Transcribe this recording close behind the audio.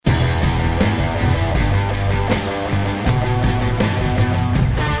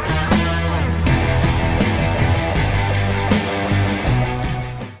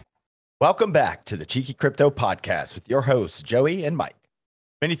Welcome back to the Cheeky Crypto Podcast with your hosts, Joey and Mike.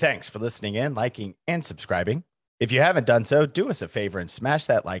 Many thanks for listening in, liking, and subscribing. If you haven't done so, do us a favor and smash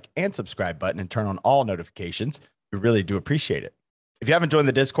that like and subscribe button and turn on all notifications. We really do appreciate it. If you haven't joined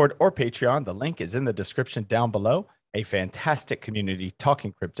the Discord or Patreon, the link is in the description down below. A fantastic community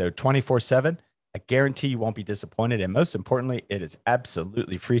talking crypto 24/7. I guarantee you won't be disappointed. And most importantly, it is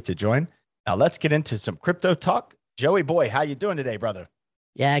absolutely free to join. Now let's get into some crypto talk. Joey boy, how you doing today, brother?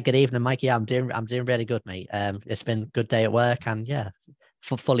 Yeah, good evening, Mike. Yeah, I'm doing really good, mate. It's been a good day at work, and yeah,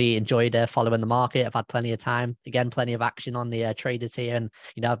 fully enjoyed following the market. I've had plenty of time, again, plenty of action on the traders here, and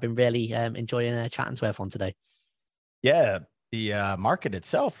I've been really enjoying chatting to everyone today. Yeah, the market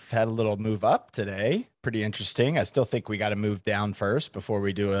itself had a little move up today. Pretty interesting. I still think we got to move down first before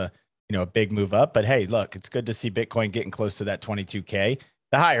we do a big move up. But hey, look, it's good to see Bitcoin getting close to that 22K.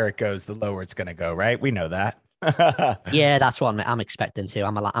 The higher it goes, the lower it's going to go, right? We know that. Yeah, that's what I'm expecting to.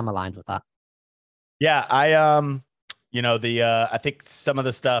 I'm aligned with that. Yeah, I think some of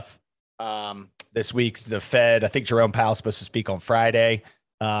the stuff this week's the Fed. I think Jerome Powell's supposed to speak on Friday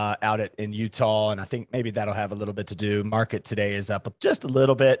out in Utah, and I think maybe that'll have a little bit to do. Market today is up just a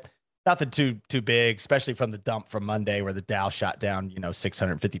little bit, nothing too big, especially from the dump from Monday where the Dow shot down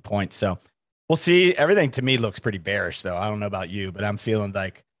 650 points. So we'll see. Everything to me looks pretty bearish, though. I don't know about you, but I'm feeling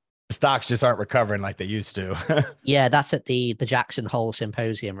like the stocks just aren't recovering like they used to. Yeah, that's at the Jackson Hole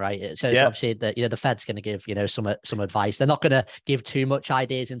Symposium, right? So it's obviously that the Fed's going to give some advice. They're not going to give too much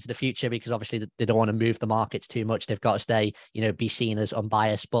ideas into the future because obviously they don't want to move the markets too much. They've got to stay be seen as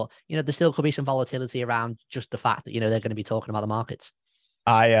unbiased. But there still could be some volatility around just the fact that they're going to be talking about the markets.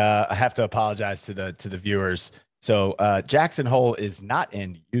 I have to apologize to the viewers. So Jackson Hole is not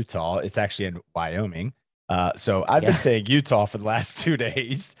in Utah; it's actually in Wyoming. So I've been saying Utah for the last 2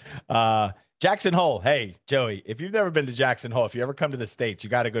 days. Jackson Hole. Hey, Joey, if you've never been to Jackson Hole, if you ever come to the States, you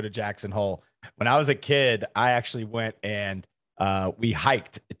got to go to Jackson Hole. When I was a kid, I actually went and we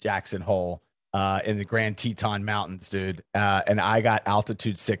hiked Jackson Hole in the Grand Teton Mountains, dude. And I got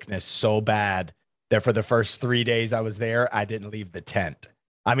altitude sickness so bad that for the first 3 days I was there, I didn't leave the tent.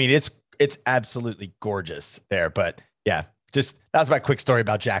 I mean, it's absolutely gorgeous there. But yeah, just that was my quick story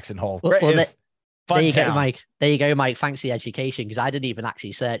about Jackson Hole. There you go, Mike. There you go, Mike. Thanks for the education, because I didn't even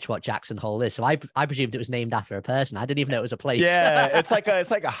actually search what Jackson Hole is. So I presumed it was named after a person. I didn't even know it was a place. Yeah, it's like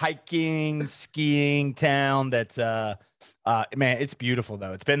a hiking, skiing town that's man, it's beautiful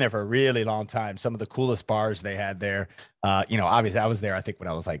though. It's been there for a really long time. Some of the coolest bars they had there. Obviously I was there, I think when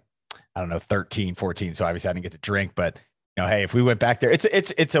I was like, I don't know, 13, 14. So obviously I didn't get to drink, but hey, if we went back there,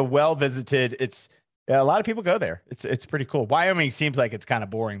 it's a well visited, a lot of people go there. It's pretty cool. Wyoming seems like it's kind of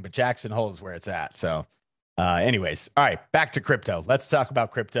boring, but Jackson Hole is where it's at. So, anyways, all right, back to crypto. Let's talk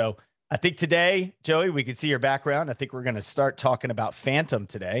about crypto. I think today, Joey, we can see your background. I think we're going to start talking about Fantom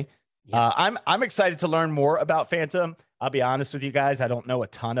today. Yeah. I'm excited to learn more about Fantom. I'll be honest with you guys, I don't know a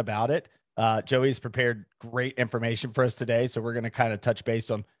ton about it. Joey's prepared great information for us today, so we're going to kind of touch base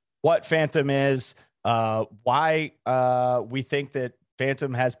on what Fantom is, why we think that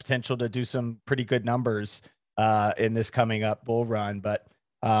Fantom has potential to do some pretty good numbers in this coming up bull run. But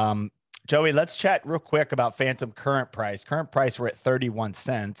Joey, let's chat real quick about Fantom current price. Current price, we're at 31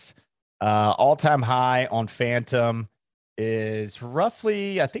 cents. All-time high on Fantom is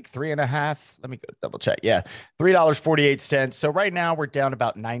roughly, I think, 3.5. Let me go double check. Yeah, $3.48. So right now we're down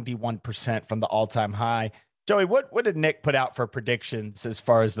about 91% from the all-time high. Joey, what did Nick put out for predictions as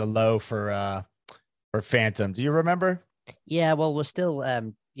far as the low for Fantom? Do you remember? Yeah, well, we're still,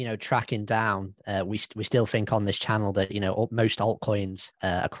 tracking down. We still think on this channel that, most altcoins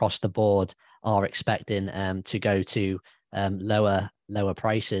across the board are expecting to go to lower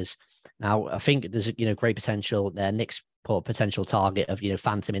prices. Now, I think there's, great potential there. Nick's put a potential target of,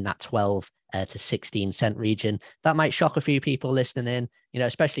 Fantom in that 12 to 16 cent region. That might shock a few people listening in,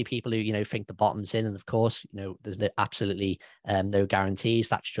 especially people who, think the bottom's in. And of course, there's absolutely no guarantees.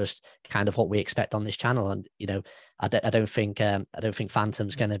 That's just kind of what we expect on this channel. And, I don't think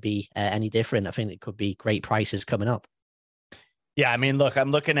Fantom's going to be any different. I think it could be great prices coming up. Yeah. I mean, look, I'm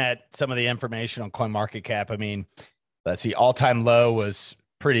looking at some of the information on CoinMarketCap. I mean, let's see, all-time low was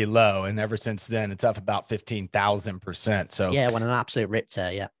pretty low, and ever since then it's up about 15,000%. So yeah, when an absolute rip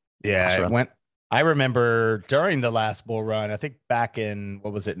tear. Yeah, it went. I remember during the last bull run, I think back in,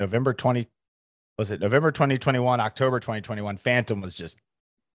 what was it, November 2021, October 2021, Fantom was just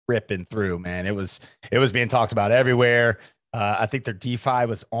ripping through, man. It was being talked about everywhere. I think their DeFi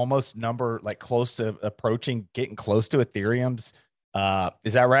was almost close to getting close to Ethereum's.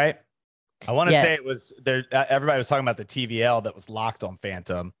 Is that right? I want to say it was there. Everybody was talking about the TVL that was locked on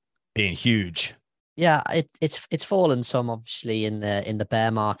Fantom being huge. Yeah, it's fallen some obviously in the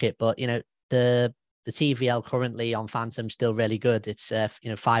bear market, but the TVL currently on Phantom still really good. It's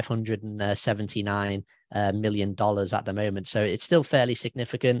 579 million dollars at the moment, so it's still fairly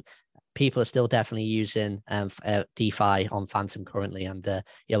significant. People are still definitely using DeFi on Phantom currently, and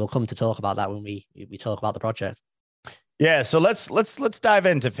yeah, we'll come to talk about that when we talk about the project. Yeah, so let's dive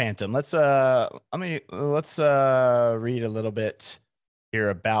into Phantom. Let's read a little bit here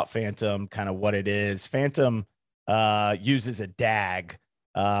about Phantom, kind of what it is. Phantom uses a DAG,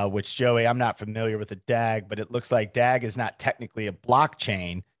 which Joey, I'm not familiar with a DAG, but it looks like DAG is not technically a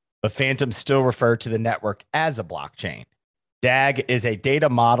blockchain, but Phantom still refer to the network as a blockchain. DAG is a data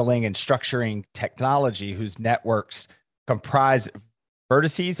modeling and structuring technology whose networks comprise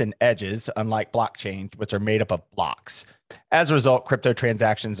vertices and edges, unlike blockchain, which are made up of blocks. As a result, crypto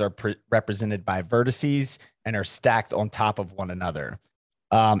transactions are represented by vertices and are stacked on top of one another.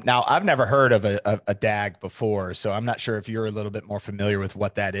 Now, I've never heard of a DAG before, so I'm not sure if you're a little bit more familiar with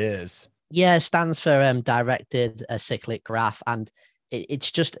what that is. Yeah, it stands for directed acyclic graph, and it's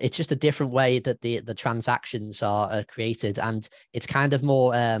just a different way that the transactions are created, and it's kind of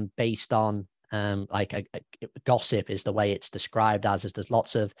more based on like a gossip is the way it's described as. Is there's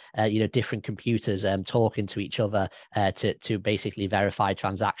lots of different computers talking to each other to basically verify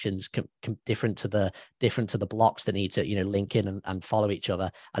transactions different to the blocks that need to link in and follow each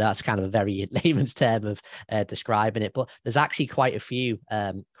other. And that's kind of a very layman's term of describing it, but there's actually quite a few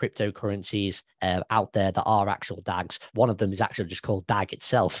cryptocurrencies out there that are actual DAGs. One of them is actually just called DAG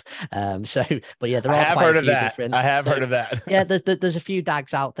itself. But yeah, there are quite a few different. I have heard of that. Yeah, there's a few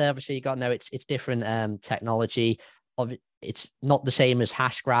DAGs out there. Obviously, you got to know it's different technology. It's not the same as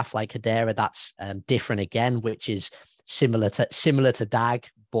Hashgraph like Hedera. That's different again, which is similar to DAG,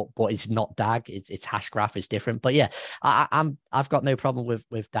 but it's not DAG. It's Hashgraph is different. But yeah, I've got no problem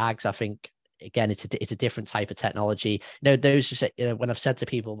with DAGs. I think again, it's a different type of technology. Those when I've said to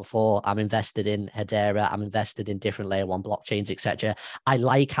people before, I'm invested in Hedera, I'm invested in different layer one blockchains, etc. I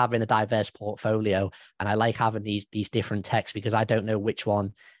like having a diverse portfolio, and I like having these different techs because I don't know which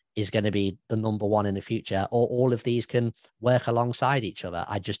one is going to be the number one in the future, or all of these can work alongside each other.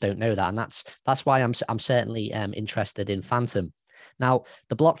 I just don't know that, and that's why I'm certainly interested in Phantom. Now,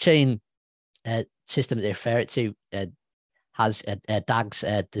 the blockchain system that they refer it to has a DAG's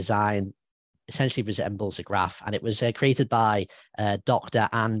design essentially resembles a graph, and it was created by Dr.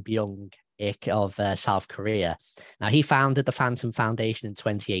 An Byung-ik of South Korea. Now, he founded the Phantom Foundation in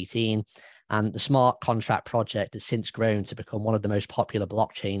 2018, and the smart contract project has since grown to become one of the most popular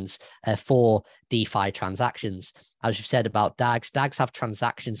blockchains for DeFi transactions. As you've said about DAGs have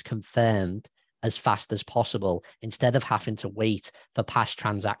transactions confirmed as fast as possible instead of having to wait for past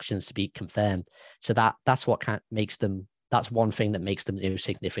transactions to be confirmed. So that's what makes them. That's one thing that makes them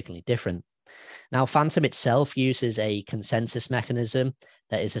significantly different. Now, Phantom itself uses a consensus mechanism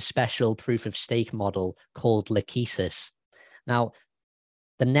that is a special proof of stake model called Lachesis. Now,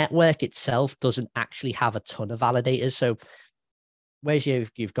 the network itself doesn't actually have a ton of validators. So, whereas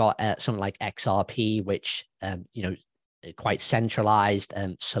you've got something like XRP, which quite centralized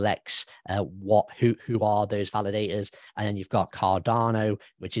and selects who are those validators, and then you've got Cardano,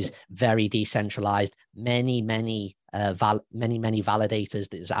 which is very decentralized, many validators.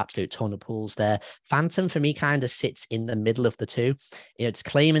 There's an absolute ton of pools there. Phantom for me kind of sits in the middle of the two. It's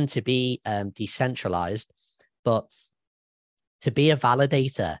claiming to be decentralized, but to be a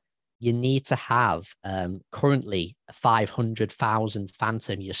validator, you need to have currently 500,000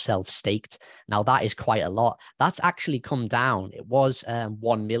 Phantom yourself staked. Now, that is quite a lot. That's actually come down. It was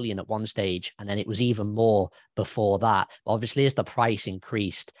 1 million at one stage, and then it was even more before that. Obviously, as the price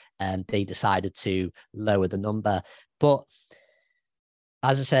increased, they decided to lower the number. But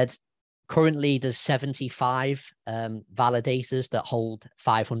as I said, currently there's 75 validators that hold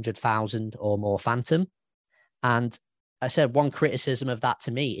 500,000 or more Phantom. And I said one criticism of that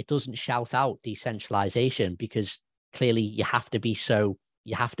to me, it doesn't shout out decentralization, because clearly you have to be so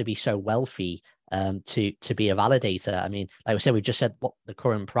wealthy to be a validator. I mean, like I said, we just said what the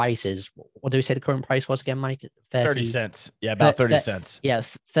current price is. What do we say the current price was again, Mike? 30 cents. Yeah, about 30 cents. Yeah,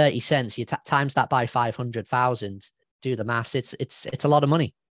 30 cents. You times that by 500,000. Do the maths. It's a lot of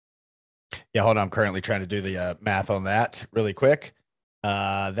money. Yeah, hold on. I'm currently trying to do the math on that really quick.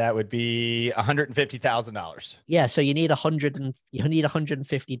 That would be $150,000. Yeah, so you need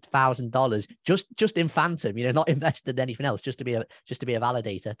 $150,000 just in Phantom, not invested in anything else, just to be a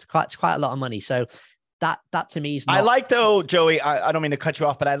validator. It's quite a lot of money. So that to me is not... I like, though, Joey, I don't mean to cut you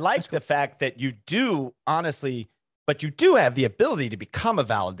off, but I like the fact that you do honestly, but you do have the ability to become a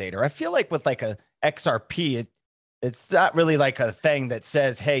validator. I feel like with like a XRP, It's not really like a thing that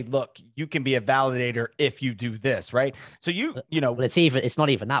says, hey, look, you can be a validator if you do this, right? So you know, Well, it's not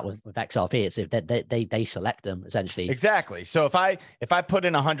even that with XRP. It's if they select them essentially. exactly. So if I put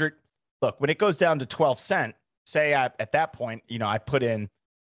in 100, look, when it goes down to 12 cent, say at that point, you know, I put in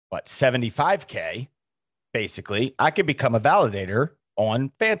what 75K, basically, I could become a validator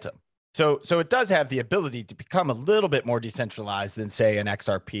on Phantom. So it does have the ability to become a little bit more decentralized than say an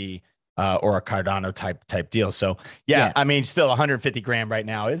XRP or a Cardano type deal. So yeah, Yeah, I mean, still 150 grand right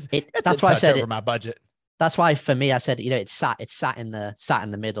now it's a that's why I touch said over it. my budget. That's why for me, I said, you know, it's sat in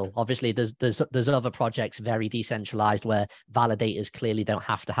the middle. Obviously, there's other projects very decentralized where validators clearly don't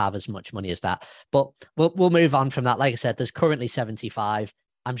have to have as much money as that. But we'll move on from that. Like I said, there's currently 75.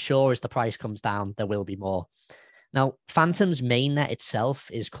 I'm sure as the price comes down, there will be more. Now, Phantom's mainnet itself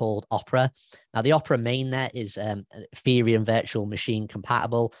is called Opera. Now, the Opera mainnet is Ethereum virtual machine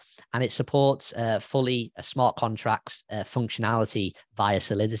compatible, and it supports fully smart contracts functionality via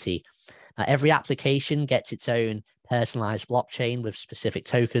Solidity. Now, every application gets its own personalized blockchain with specific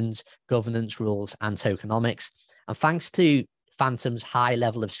tokens, governance rules, and tokenomics. And thanks to Phantom's high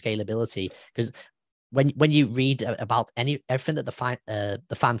level of scalability, because when you read about everything that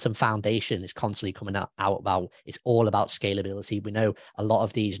the Phantom Foundation is constantly coming out about, it's all about scalability. We know a lot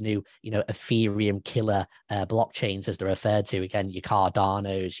of these new, you know, Ethereum killer blockchains, as they're referred to, again, your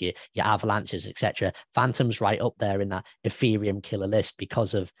Cardanos, your Avalanches, etc. Phantom's right up there in that Ethereum killer list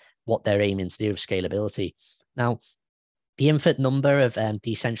because of what they're aiming to do with scalability. Now, the infinite number of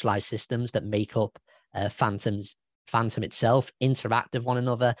decentralized systems that make up Phantom itself interact with one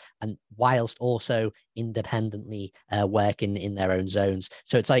another, and whilst also independently working in their own zones.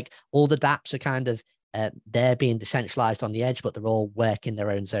 So it's like all the dApps are kind of they're being decentralized on the edge, but they're all working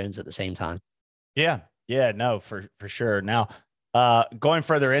their own zones at the same time. Yeah, no, for sure. Now, going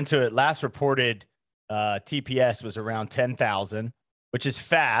further into it, last reported TPS was around 10,000, which is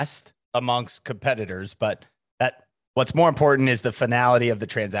fast amongst competitors, but that what's more important is the finality of the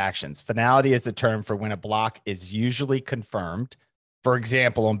transactions. Finality is the term for when a block is usually confirmed. For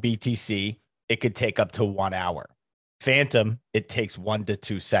example, on BTC, it could take up to 1 hour. Phantom, it takes 1 to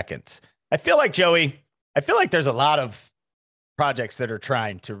 2 seconds. I feel like, Joey, I feel like there's a lot of projects that are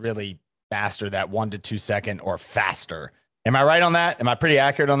trying to really master that 1 to 2 second or faster. Am I right on that? Am I pretty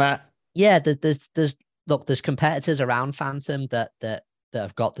accurate on that? Yeah, there's competitors around Phantom that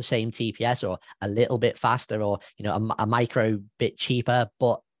have got the same TPS or a little bit faster, or you know, a micro bit cheaper.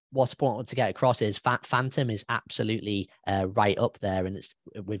 But what's important to get across is Phantom is absolutely right up there, and it's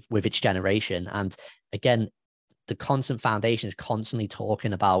with its generation. And again, the Constant Foundation is constantly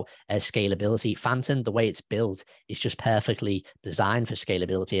talking about scalability. Phantom, the way it's built, is just perfectly designed for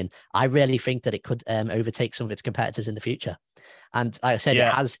scalability, and I really think that it could overtake some of its competitors in the future. And like I said,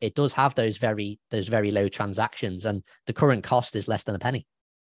 Yeah. it does have those very low transactions, and the current cost is less than a penny.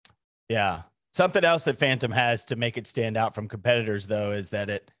 Yeah. Something else that Phantom has to make it stand out from competitors, though, is that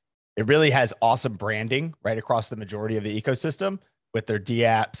it really has awesome branding right across the majority of the ecosystem with their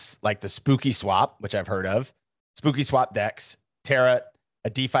dApps like the Spooky Swap, which I've heard of, Spooky Swap Dex, Terra, a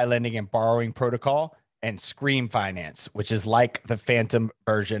DeFi lending and borrowing protocol, and Scream Finance, which is like the Phantom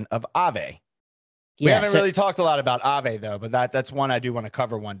version of Aave. We Yeah, haven't so really talked a lot about Aave though, but that's one I do want to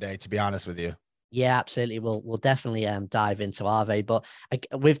cover one day, to be honest with you. yeah, absolutely. We'll definitely dive into Aave, but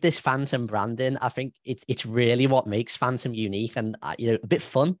with this Phantom branding, I think it's really what makes Phantom unique and you know, a bit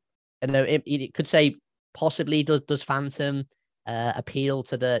fun. You know, it could say possibly does Phantom appeal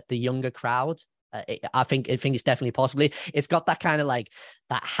to the younger crowd? I think it's definitely possibly. It's got that kind of like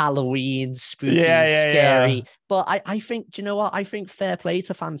that Halloween Yeah, spooky, yeah, yeah. scary. But I think, do you know what? I think fair play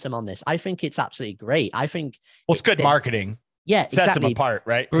to Phantom on this. I think it's absolutely great. I think Well, it's good marketing. yeah, Sets them exactly. apart,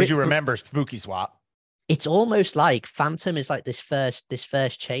 right? Because you remember Spooky Swap. It's almost like Phantom is like this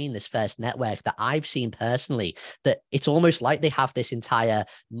first chain, this first network that I've seen personally, that it's almost like they have this entire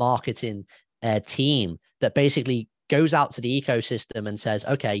marketing team that basically goes out to the ecosystem and says,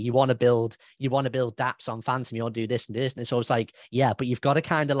 okay, you want to build dApps on Phantom, you want to do this and this. And it's always like, yeah, but you've got to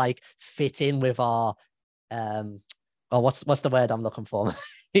kind of like fit in with our oh, what's the word I'm looking for?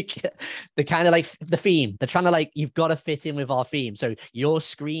 The kind of like the theme. They're trying to like, you've got to fit in with our theme. So your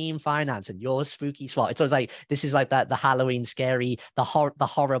Scream Finance and your Spooky Swap. It's always like, this is like that the Halloween scary, the horror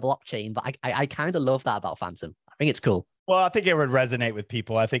blockchain. But I kind of love that about Phantom. I think it's cool. Well, I think it would resonate with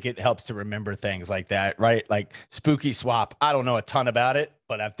people. I think it helps to remember things like that, right? Like Spooky Swap. I don't know a ton about it,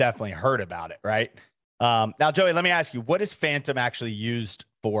 but I've definitely heard about it, right? Now, Joey, let me ask you, what is Phantom actually used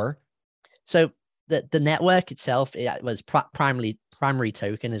for? So the network itself, it was primary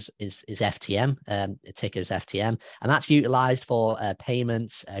token is FTM. The ticker is FTM, and that's utilized for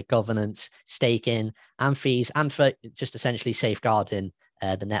payments, governance, staking, and fees, and for just essentially safeguarding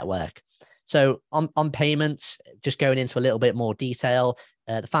the network. So on payments, just going into a little bit more detail,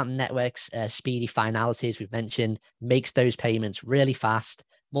 the Phantom Network's speedy finality, as we've mentioned, makes those payments really fast.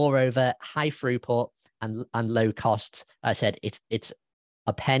 Moreover, high throughput and low costs. I said it's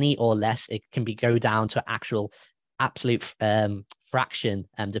a penny or less. It can go down to actual absolute fraction,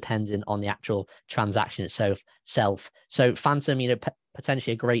 depending on the actual transaction itself. So Phantom,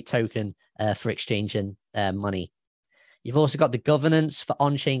 potentially a great token for exchanging money. You've also got the governance. For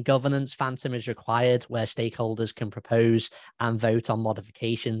on-chain governance, Phantom is required, where stakeholders can propose and vote on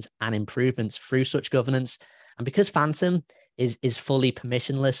modifications and improvements through such governance. And because Phantom is fully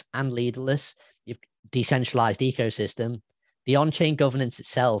permissionless and leaderless, you've decentralized ecosystem, the on-chain governance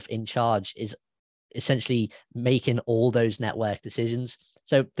itself in charge is essentially making all those network decisions.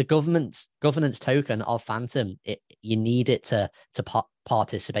 So the governance token of Phantom, you need it to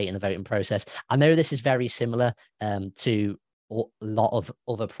participate in the voting process. I know this is very similar to a lot of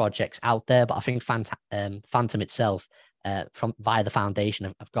other projects out there, but I think Phantom itself, via the foundation,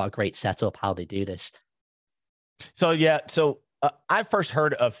 have got a great setup how they do this. So yeah, I first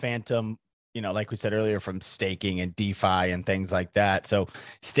heard of Phantom, like we said earlier, from staking and DeFi and things like that. So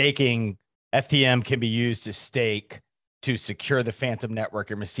staking, FTM can be used to stake to secure the Phantom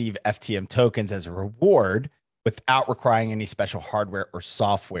network and receive FTM tokens as a reward without requiring any special hardware or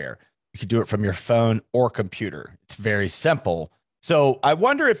software. You can do it from your phone or computer. It's very simple. So I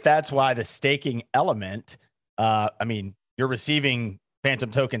wonder if that's why the staking element, you're receiving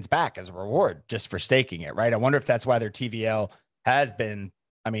Phantom tokens back as a reward just for staking it, right? I wonder if that's why their TVL has been,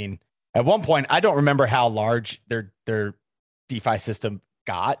 at one point, I don't remember how large their DeFi system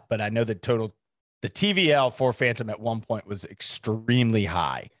got, but I know the TVL for Phantom at one point was extremely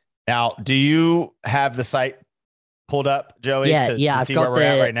high. Now, do you have the site pulled up, Joey, to see where we're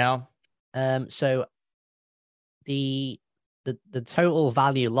at right now? So the total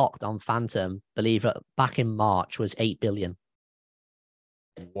value locked on Phantom, believe it, back in March was 8 billion.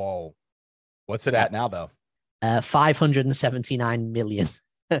 Whoa. What's it at now, though? 579 million.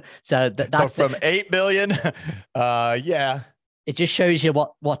 So that's from 8 billion. Yeah. It just shows you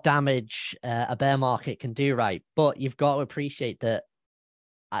what damage a bear market can do, right? But you've got to appreciate that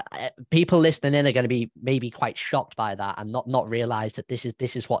people listening in are going to be maybe quite shocked by that and not realize that this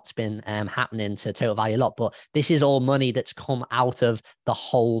is what's been happening to total value lock. But this is all money that's come out of the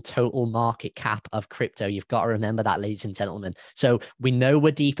whole total market cap of crypto. You've got to remember that, ladies and gentlemen. So we know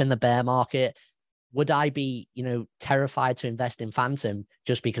we're deep in the bear market. Would I be, terrified to invest in Phantom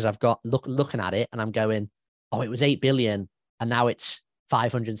just because I've got looking at it and I'm going, oh, it was 8 billion and now it's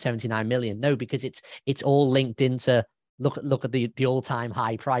 579 million? No, because it's all linked into look at the all-time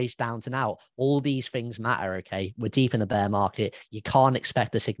high price down to now. All these things matter. Okay, we're deep in the bear market. You can't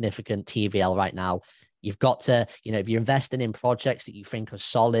expect a significant TVL right now. You've got to, if you're investing in projects that you think are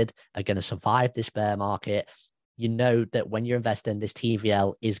solid, are going to survive this bear market, that when you're investing, this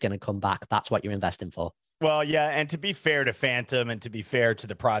TVL is going to come back. That's what you're investing for. Well, yeah. And to be fair to Phantom and to be fair to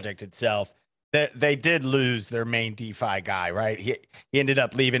the project itself, they did lose their main DeFi guy, right? He ended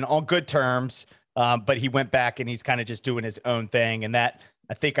up leaving on good terms, but he went back and he's kind of just doing his own thing. And that,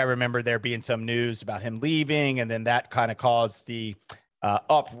 I think I remember there being some news about him leaving, and then that kind of caused the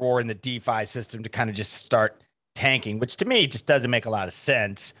uproar in the DeFi system to kind of just start tanking, which to me just doesn't make a lot of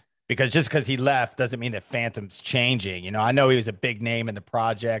sense. Because just because he left doesn't mean that Phantom's changing. I know he was a big name in the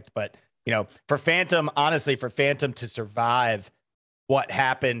project, but, for Phantom to survive what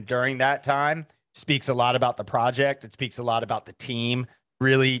happened during that time speaks a lot about the project. It speaks a lot about the team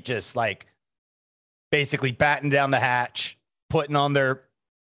really just like basically batting down the hatch, putting on their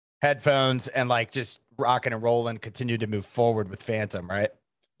headphones and like just rocking and rolling, continue to move forward with Phantom, right?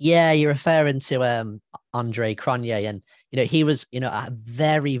 Yeah, you're referring to Andre Cronje, and he was a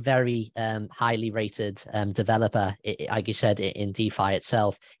very, very highly rated developer. Like you said, in DeFi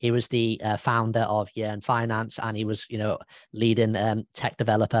itself, he was the founder of Yearn Finance, and he was leading tech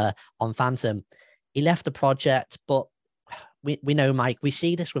developer on Phantom. He left the project, but we know, Mike, we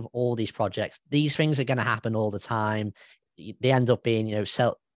see this with all these projects. These things are going to happen all the time. They end up being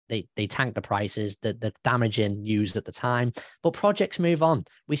They tank the prices, the damaging news at the time, but projects move on.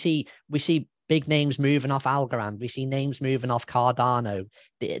 We see big names moving off Algorand. We see names moving off Cardano.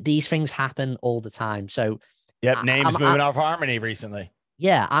 These things happen all the time. So, names moving off Harmony recently.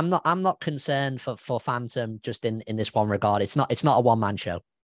 Yeah, I'm not concerned for Phantom just in this one regard. It's not a one-man show.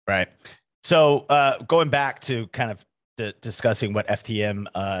 Right. So going back to kind of discussing what FTM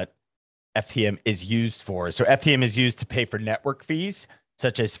FTM is used for. So FTM is used to pay for network fees,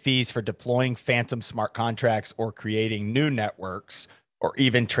 such as fees for deploying Phantom smart contracts or creating new networks, or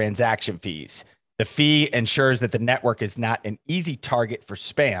even transaction fees. The fee ensures that the network is not an easy target for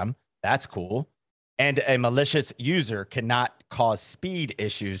spam. That's cool. And a malicious user cannot cause speed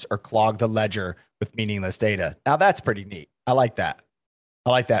issues or clog the ledger with meaningless data. Now that's pretty neat. I like that. I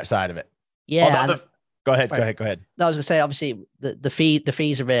like that side of it. Yeah, Although and go ahead, sorry. go ahead. No, I was gonna say obviously the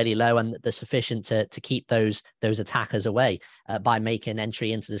fees are really low and they're sufficient to keep those attackers away by making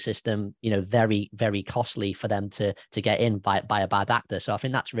entry into the system, very, very costly for them to get in by a bad actor. So I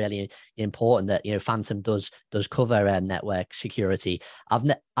think that's really important that Phantom does cover network security.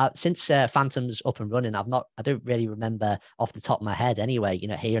 Since Phantom's up and running, I don't really remember off the top of my head anyway,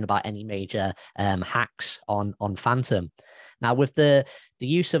 hearing about any major hacks on Phantom. Now with the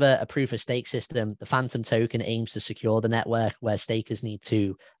use of a proof of stake system, the Phantom token aims to secure the network where stakers need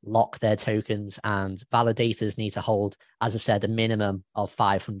to lock their tokens and validators need to hold, as I've said, a minimum of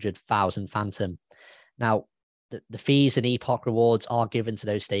 500,000 Phantom. Now, the fees and epoch rewards are given to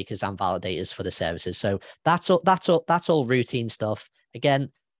those stakers and validators for the services. So that's all routine stuff.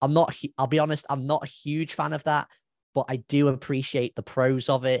 Again, I'll be honest, I'm not a huge fan of that, but I do appreciate the pros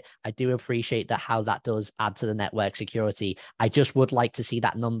of it. I do appreciate how that does add to the network security. I just would like to see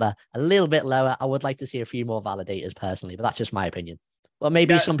that number a little bit lower. I would like to see a few more validators personally, but that's just my opinion. Well,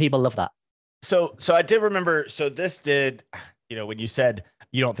 maybe some people love that. So I did remember. So this did, when you said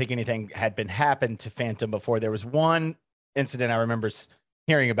you don't think anything had been happened to Phantom before, there was one incident I remember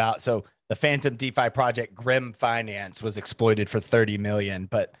hearing about. So the Phantom DeFi project Grim Finance was exploited for 30 million,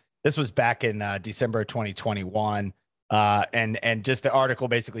 but this was back in December of 2021. And just the article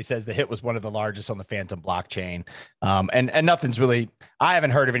basically says the hit was one of the largest on the Phantom blockchain. And nothing's really, I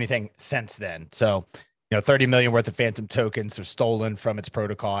haven't heard of anything since then. So, 30 million worth of Phantom tokens were stolen from its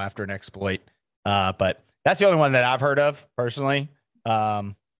protocol after an exploit. But that's the only one that I've heard of personally.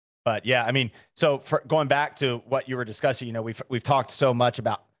 But yeah, I mean, so for going back to what you were discussing, we've talked so much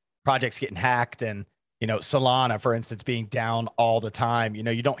about projects getting hacked and, Solana, for instance, being down all the time.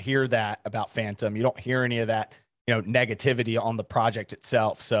 You don't hear that about Phantom. You don't hear any of that, negativity on the project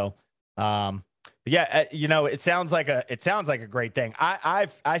itself. So, yeah, it sounds like a great thing.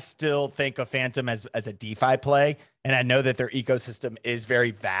 I still think of Phantom as a DeFi play, and I know that their ecosystem is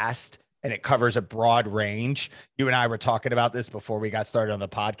very vast and it covers a broad range. You and I were talking about this before we got started on the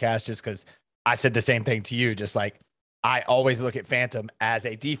podcast, just because I said the same thing to you. Just like I always look at Phantom as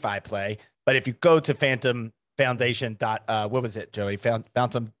a DeFi play, but if you go to Phantom Foundation what was it, Joey?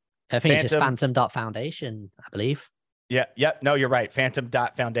 Phantom. I think it's just Phantom.Foundation, I believe. Yeah. Yep. No, you're right.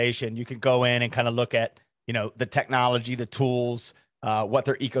 Phantom.Foundation. You can go in and kind of look at, the technology, the tools, what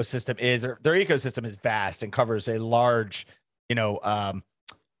their ecosystem is. Their ecosystem is vast and covers a large, a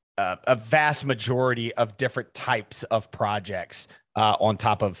vast majority of different types of projects on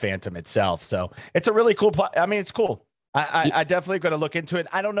top of Phantom itself. So it's a really cool. I mean, it's cool. I definitely going to look into it.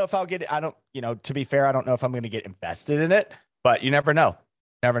 I don't know if I'll get it. I don't, to be fair, I don't know if I'm going to get invested in it, but you never know.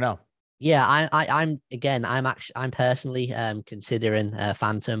 Never know. Yeah, I'm personally considering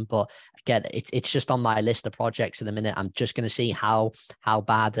Phantom, but again, it's just on my list of projects in a minute. I'm just going to see how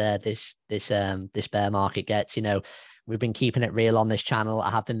bad this bear market gets. We've been keeping it real on this channel. I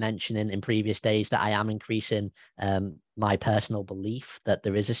have been mentioning in previous days that I am increasing my personal belief that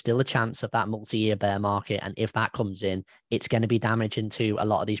there is still a chance of that multi-year bear market, and if that comes in, it's going to be damaging to a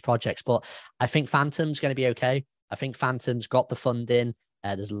lot of these projects. But I think Phantom's going to be okay. I think Phantom's got the funding.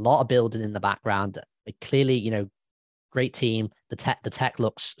 There's a lot of building in the background. Clearly, great team. The tech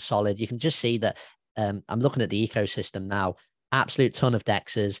looks solid. You can just see that. I'm looking at the ecosystem now. Absolute ton of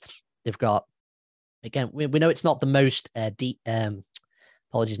dexes. They've got, again, we know it's not the most not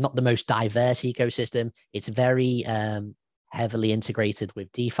the most diverse ecosystem. It's very heavily integrated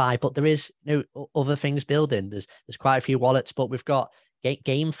with DeFi, but there is other things building. There's quite a few wallets, but we've got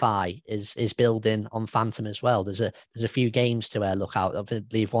GameFi is building on Phantom as well. There's a few games to look out. I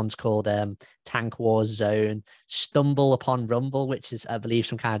believe one's called Tank Wars Zone, Stumble Upon Rumble, which is, I believe,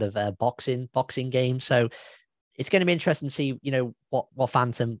 some kind of boxing game. So it's going to be interesting to see, what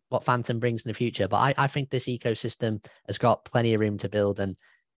Phantom brings in the future. But I think this ecosystem has got plenty of room to build, and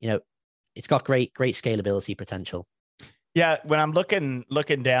it's got great scalability potential. Yeah, when I'm looking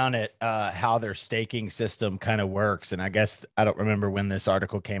down at how their staking system kind of works, and I guess I don't remember when this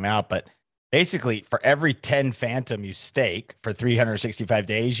article came out, but basically for every 10 Phantom you stake for 365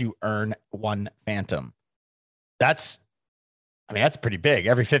 days, you earn 1 Phantom. That's pretty big.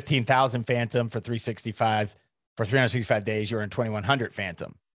 Every 15,000 Phantom for 365 days, you earn 2,100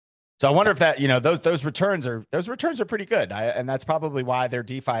 Phantom. So I wonder if that, those returns are pretty good. And that's probably why their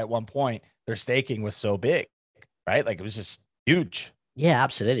DeFi at one point, their staking was so big, right? Like it was just huge. Yeah,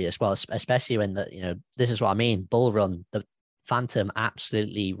 absolutely. As well, especially when this is what I mean. Bull Run, the Phantom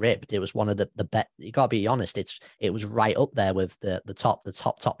absolutely ripped. It was one of the bet. You gotta be honest. It was right up there with the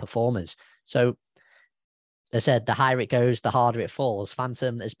top performers. So I said the higher it goes, the harder it falls.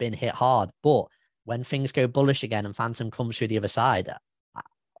 Phantom has been hit hard, but when things go bullish again and Phantom comes through the other side,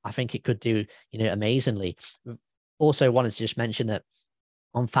 I think it could do amazingly. Also wanted to just mention that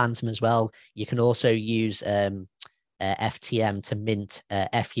on Phantom as well, you can also use FTM to mint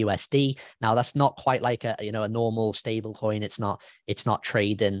FUSD. Now that's not quite like a normal stable coin. It's not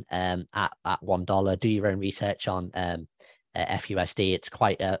trading at $1. Do your own research on FUSD. It's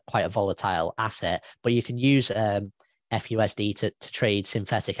quite a volatile asset, but you can use FUSD to trade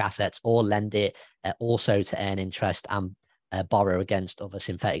synthetic assets or lend it also to earn interest and borrow against other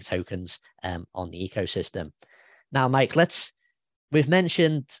synthetic tokens on the ecosystem. Now, Mike, we've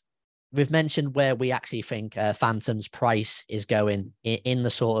mentioned where we actually think Phantom's price is going in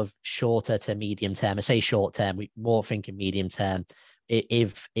the sort of shorter to medium term. I say short term, we more thinking medium term.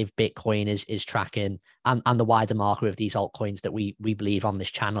 If Bitcoin is tracking and the wider market of these altcoins that we believe on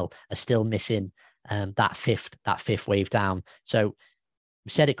this channel are still missing that fifth wave down. So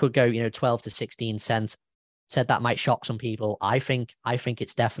we said it could go 12 to 16 cents. Said that might shock some people. I think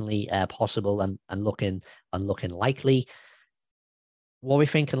it's definitely possible and looking likely. What are we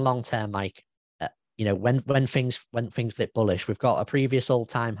thinking long term, Mike? When things flip bullish, we've got a previous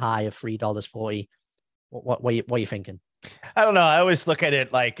all-time high of $3.40. What are you thinking? I don't know. I always look at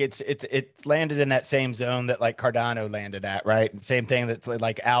it like it's landed in that same zone that like Cardano landed at, right? And same thing that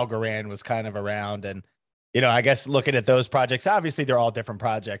like Algorand was kind of around. And I guess looking at those projects, obviously they're all different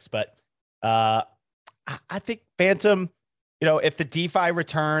projects, but I think Phantom, if the DeFi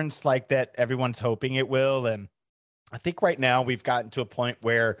returns like that, everyone's hoping it will. And I think right now we've gotten to a point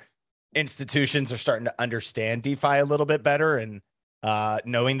where institutions are starting to understand DeFi a little bit better. And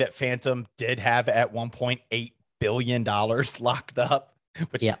knowing that Phantom did have at $1.8 billion locked up,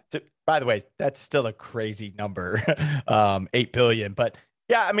 which, Yeah. by the way, that's still a crazy number, 8 billion. But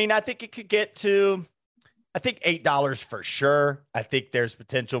yeah, I mean, I think it could get to, I think $8 for sure. I think there's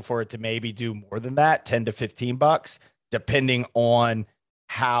potential for it to maybe do more than that, 10 to 15 bucks, depending on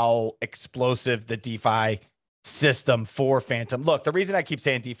how explosive the DeFi system for Phantom. Look, the reason I keep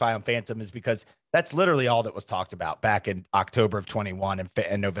saying DeFi on Phantom is because that's literally all that was talked about back in October of 21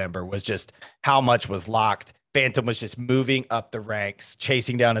 and November was just how much was locked. Phantom was just moving up the ranks,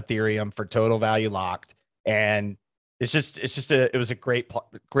 chasing down Ethereum for total value locked. And it was a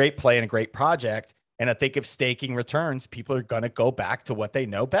great play and a great project. And I think if staking returns, people are going to go back to what they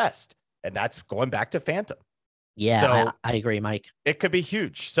know best. And that's going back to Phantom. Yeah, so I agree, Mike. It could be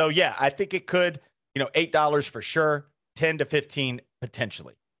huge. So yeah, I think it could, $8 for sure, 10 to 15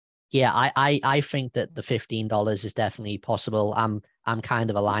 potentially. Yeah, I think that the $15 is definitely possible. I'm kind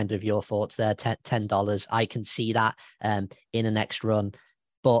of aligned with your thoughts there. $10. I can see that in the next run.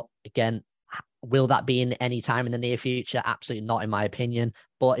 But again, will that be in any time in the near future? Absolutely not, in my opinion.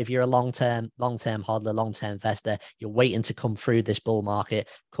 But if you're a long-term hodler, long-term investor, you're waiting to come through this bull market.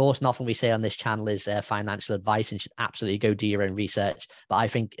 Of course, nothing we say on this channel is financial advice and should absolutely go do your own research. But I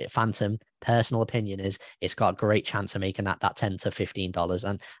think Phantom, personal opinion, is it's got a great chance of making that $10 to $15.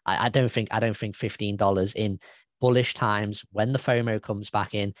 And I don't think $15 in bullish times when the FOMO comes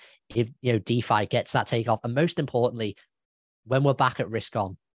back in, if DeFi gets that takeoff, and most importantly, when we're back at risk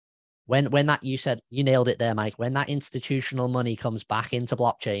on. When that, you said, you nailed it there, Mike, when that institutional money comes back into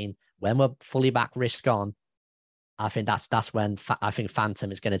blockchain, when we're fully back risk on, I think that's when I think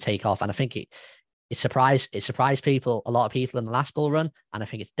Phantom is going to take off. And I think it surprised people, a lot of people in the last bull run. And I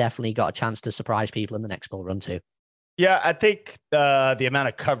think it's definitely got a chance to surprise people in the next bull run too. Yeah, I think the amount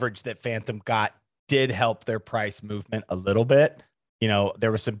of coverage that Phantom got did help their price movement a little bit.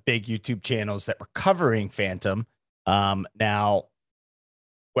 There were some big YouTube channels that were covering Phantom. Now,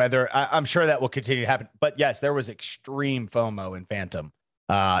 whether I'm sure that will continue to happen, but yes, there was extreme FOMO in Phantom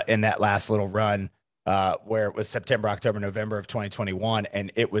in that last little run where it was September, October, November of 2021, and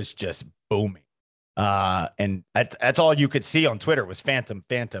it was just booming. And that's all you could see on Twitter was Phantom,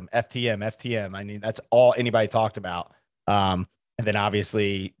 FTM. I mean, that's all anybody talked about. And then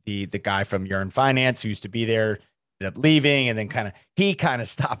obviously the guy from Yearn Finance who used to be there ended up leaving, and then he kind of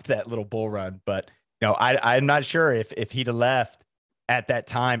stopped that little bull run. But I'm not sure if he'd have left at that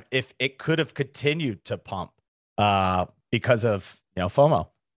time, if it could have continued to pump because of FOMO,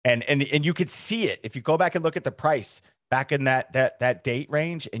 and you could see it if you go back and look at the price back in that date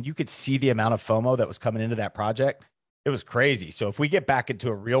range, and you could see the amount of FOMO that was coming into that project. It was crazy. So if we get back into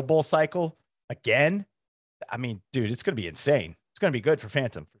a real bull cycle again, I mean, dude, it's going to be insane. It's going to be good for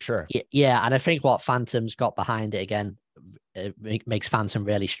Phantom for sure. Yeah, and I think what Phantom's got behind it again, it makes Phantom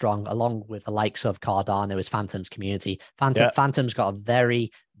really strong, along with the likes of Cardano as Phantom's community. Phantom's got a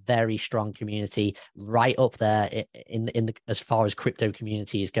very strong community right up there in the as far as crypto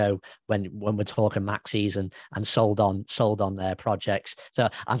communities go when we're talking maxis and sold on their projects. So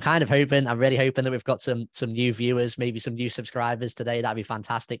I'm really hoping that we've got some new viewers, maybe some new subscribers today. That'd be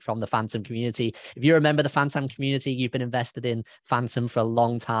fantastic from the Phantom community. If you remember the Phantom community, you've been invested in Phantom for a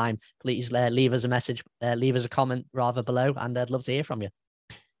long time, please leave us a message, leave us a comment rather below, and I'd love to hear from you.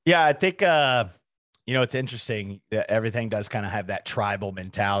 Yeah, I think it's interesting that everything does kind of have that tribal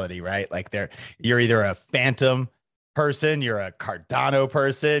mentality, right? Like you're either a Phantom person, you're a Cardano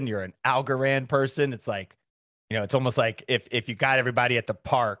person, you're an Algorand person. It's like, it's almost like if you got everybody at the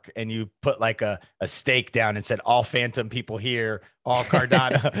park and you put like a stake down and said all Phantom people here, all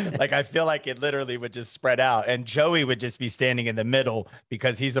Cardano, like I feel like it literally would just spread out, and Joey would just be standing in the middle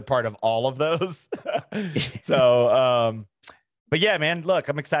because he's a part of all of those. So, but yeah, man, look,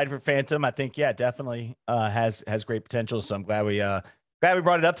 I'm excited for Phantom. I think, yeah, definitely has great potential. So I'm glad we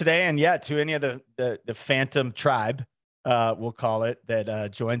brought it up today. And yeah, to any of the Phantom tribe, we'll call it,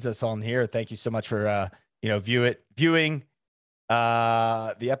 that joins us on here, thank you so much for viewing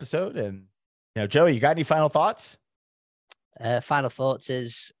the episode. And Joey, you got any final thoughts? Final thoughts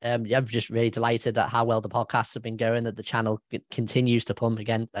is I'm just really delighted at how well the podcasts have been going, that the channel continues to pump.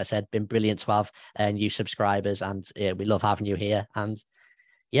 Again, like I said, been brilliant to have new subscribers, and we love having you here. And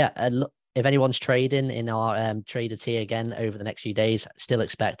yeah, if anyone's trading in our trader tier again over the next few days, still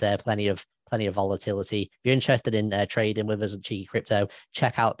expect plenty of volatility. If you're interested in trading with us at Cheeky Crypto,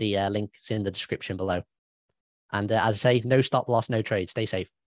 check out the links in the description below. And as I say, no stop loss, no trade. Stay safe.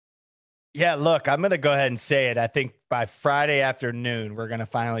 Yeah, look, I'm going to go ahead and say it. I think by Friday afternoon, we're going to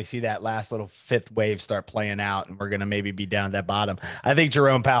finally see that last little fifth wave start playing out, and we're going to maybe be down at that bottom. I think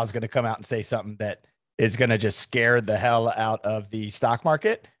Jerome Powell is going to come out and say something that is going to just scare the hell out of the stock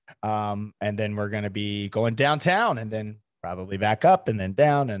market. And then we're going to be going downtown and then probably back up and then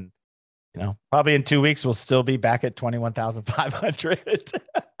down. And, probably in 2 weeks, we'll still be back at 21,500.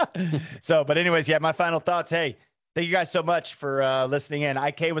 So, but anyways, yeah, my final thoughts. Hey, thank you guys so much for listening in.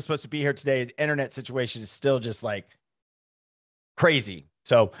 IK was supposed to be here today. His internet situation is still just like crazy.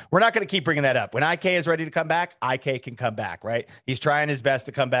 So we're not going to keep bringing that up. When IK is ready to come back, IK can come back, right? He's trying his best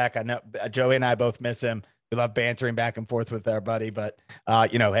to come back. I know Joey and I both miss him. We love bantering back and forth with our buddy, but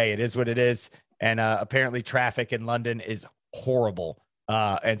hey, it is what it is. And apparently traffic in London is horrible.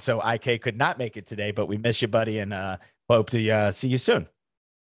 And so IK could not make it today, but we miss you, buddy, and hope to see you soon.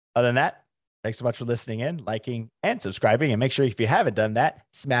 Other than that, thanks so much for listening in, liking, and subscribing. And make sure if you haven't done that,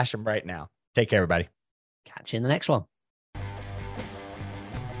 smash them right now. Take care, everybody. Catch you in the next one.